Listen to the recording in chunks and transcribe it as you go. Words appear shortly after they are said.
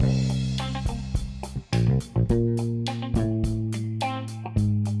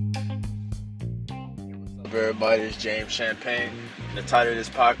everybody? It's James Champagne. And the title of this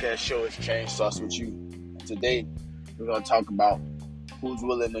podcast show is Change Starts With You. And today, we're going to talk about who's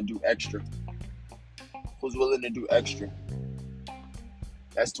willing to do extra. Who's willing to do extra?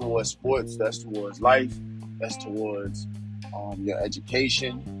 That's towards sports. That's towards life. That's towards your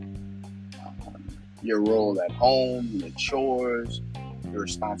education, your role at home, your chores, your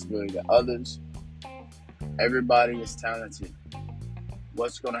responsibility to others. Everybody is talented.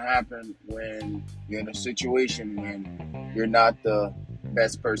 What's going to happen when you're in a situation when you're not the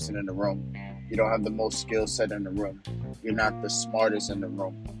best person in the room? You don't have the most skill set in the room. You're not the smartest in the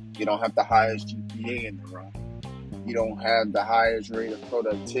room. You don't have the highest GPA in the room. You don't have the highest rate of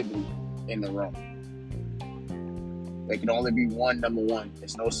productivity in the room. There can only be one number one.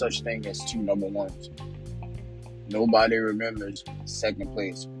 There's no such thing as two number ones. Nobody remembers second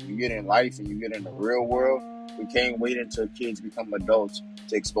place. When you get in life and you get in the real world, we can't wait until kids become adults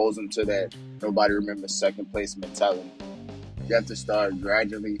to expose them to that nobody remembers second place mentality. You have to start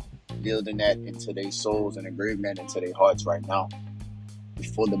gradually building that into their souls and engraving that into their hearts right now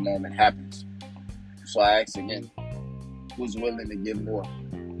before the moment happens. So I ask again, who's willing to give more?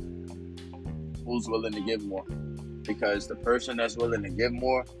 Who's willing to give more? Because the person that's willing to give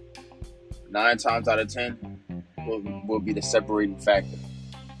more, 9 times out of 10, will be the separating factor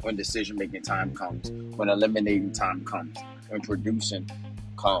when decision-making time comes, when eliminating time comes, when producing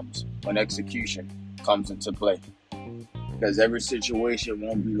comes, when execution comes into play. Because every situation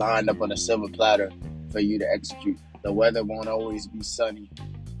won't be lined up on a silver platter for you to execute. The weather won't always be sunny.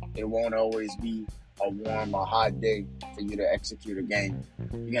 It won't always be a warm or hot day for you to execute a game.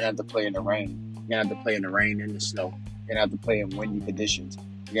 You're going to have to play in the rain. You're going to have to play in the rain and the snow. You're going to have to play in windy conditions.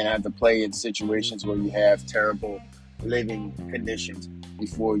 You're going to have to play in situations where you have terrible living conditions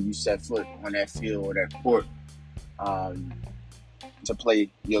before you set foot on that field or that court to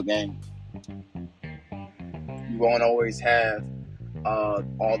play your game. You won't always have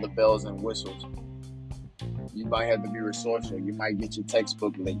all the bells and whistles. You might have to be resourceful. You might get your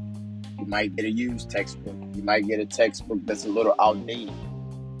textbook late. You might get a used textbook. You might get a textbook that's a little outdated.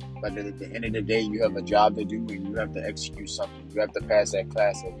 But at the end of the day, you have a job to do and you have to execute something. You have to pass that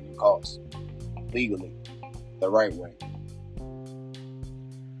class at any cost, legally, the right way.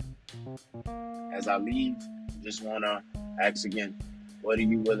 As I leave, just want to ask again, what are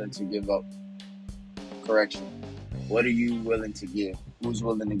you willing to give up? Correction. What are you willing to give? Who's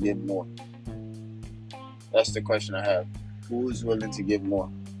willing to give more? That's the question I have. Who's willing to give more?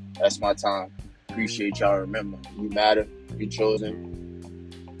 That's my time. Appreciate y'all. Remember, you matter. You're chosen.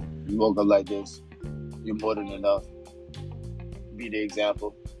 You woke up like this. You're more than enough. Be the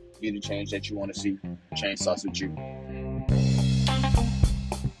example. Be the change that you want to see. Change starts with you.